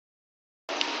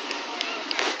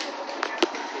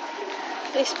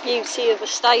This beauty of a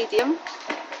stadium,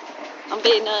 I'm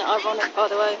being ironic by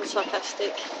the way, and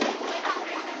sarcastic,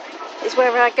 is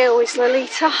where our girl is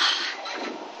Lolita.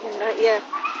 And yeah,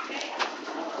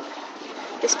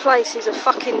 this place is a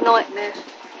fucking nightmare.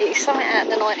 It is something out of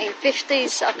the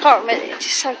 1950s, I can't remember, it's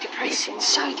just so depressing,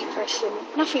 so depressing.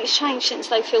 Nothing's changed since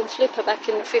they filmed Flipper back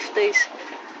in the 50s,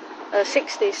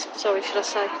 60s, sorry should I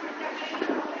say.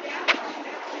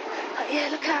 But yeah,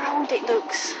 look how old it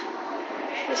looks.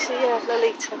 This is, yeah,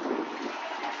 Lolita.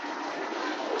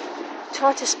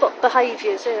 Try to spot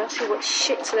behaviours, yeah, I see what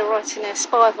shit they're writing there,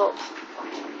 spy hop.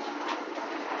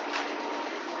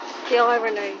 The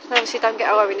irony, they obviously don't get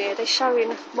irony here, they're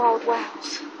showing wild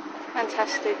wows.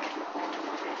 Fantastic.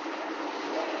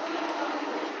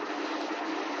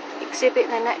 Exhibit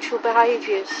their natural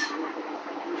behaviours.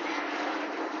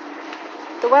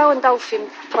 The whale and dolphin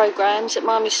programmes at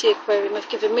Miami Seaquarium have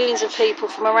given millions of people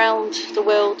from around the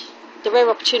world the rare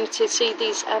opportunity to see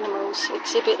these animals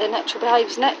exhibit their natural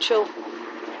behaviours. Natural.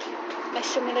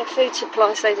 Messing with their food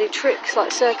supplies, they do tricks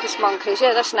like circus monkeys.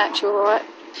 Yeah, that's natural, alright.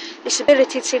 This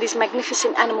ability to see these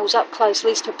magnificent animals up close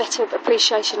leads to a better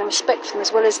appreciation and respect for them,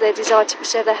 as well as their desire to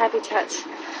preserve their habitats.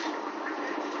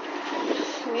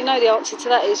 And you know the answer to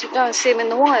that is you go and see them in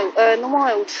the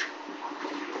wild.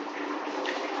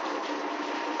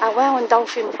 Our whale and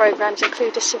dolphin programmes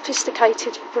include a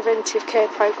sophisticated preventive care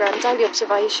programme, daily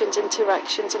observations,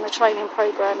 interactions, and a training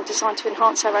programme designed to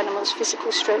enhance our animals'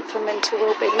 physical strength and mental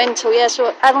well-being. Mental, yeah,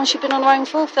 so how long has she been on her own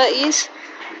for? 30 years?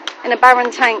 In a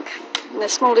barren tank. In the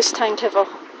smallest tank ever.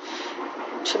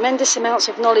 Tremendous amounts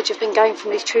of knowledge have been gained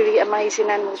from these truly amazing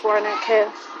animals while in our care.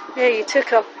 Yeah, you took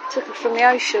her from the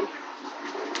ocean.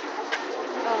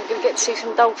 Oh, I'm going to get to see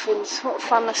some dolphins. What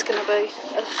fun that's going to be.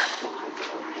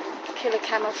 Killer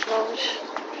camouflage.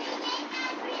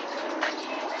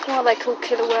 Why are they called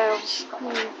killer whales?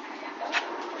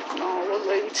 Oh,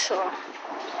 Lolita.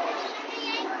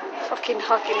 Fucking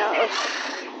hugging her.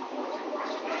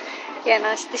 Yeah,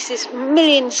 no, this is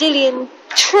million, zillion,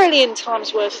 trillion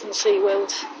times worse than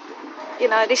SeaWorld. You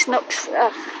know, this knocks...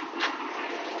 at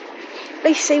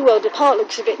least SeaWorld, the park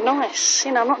looks a bit nice.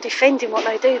 You know, I'm not defending what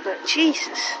they do, but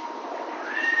Jesus.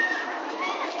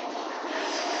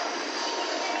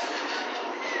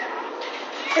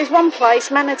 There's one place,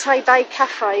 Manatee Bay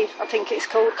Cafe, I think it's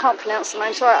called. Can't pronounce the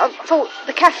name. So I thought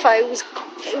the cafe was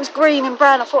green and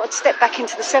brown. I thought I'd step back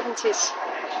into the 70s.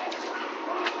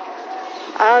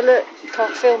 Oh look,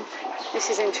 can't film. This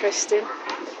is interesting.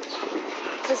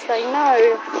 Because they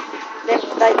know, they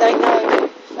know,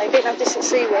 they didn't have this at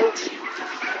SeaWorld.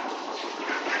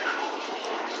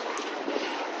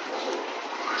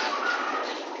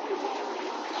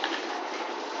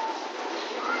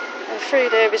 And through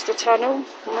there is the tunnel, and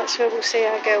that's where we'll see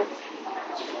our girl.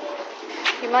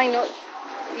 You may not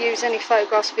use any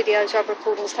photographs, videos, or other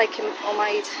recordings taken or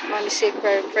made by the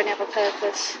Seaquarium for any other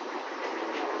purpose,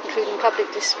 including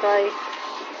public display,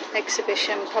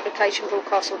 exhibition, publication,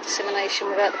 broadcast or dissemination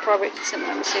without the prior consent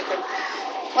of the Seaquarium.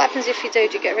 What happens if you do?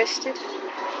 Do you get arrested?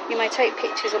 You may take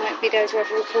pictures or make videos or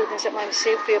other recordings that may be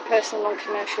sued for your personal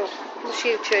non-commercial. What's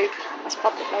YouTube? That's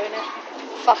public though, isn't it?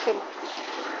 Fuck them.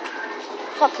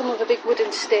 Fuck them with a big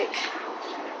wooden stick.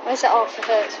 Where's that Arthur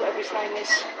Hertz, whatever his name is?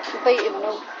 Beat him and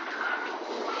all.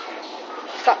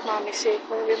 Fuck Miami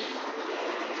Seaquarium.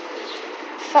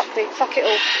 Fuck it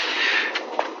all.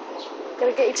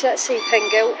 Gotta get you to that seapen,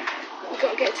 girl. You've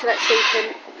got to get to that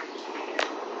seapen.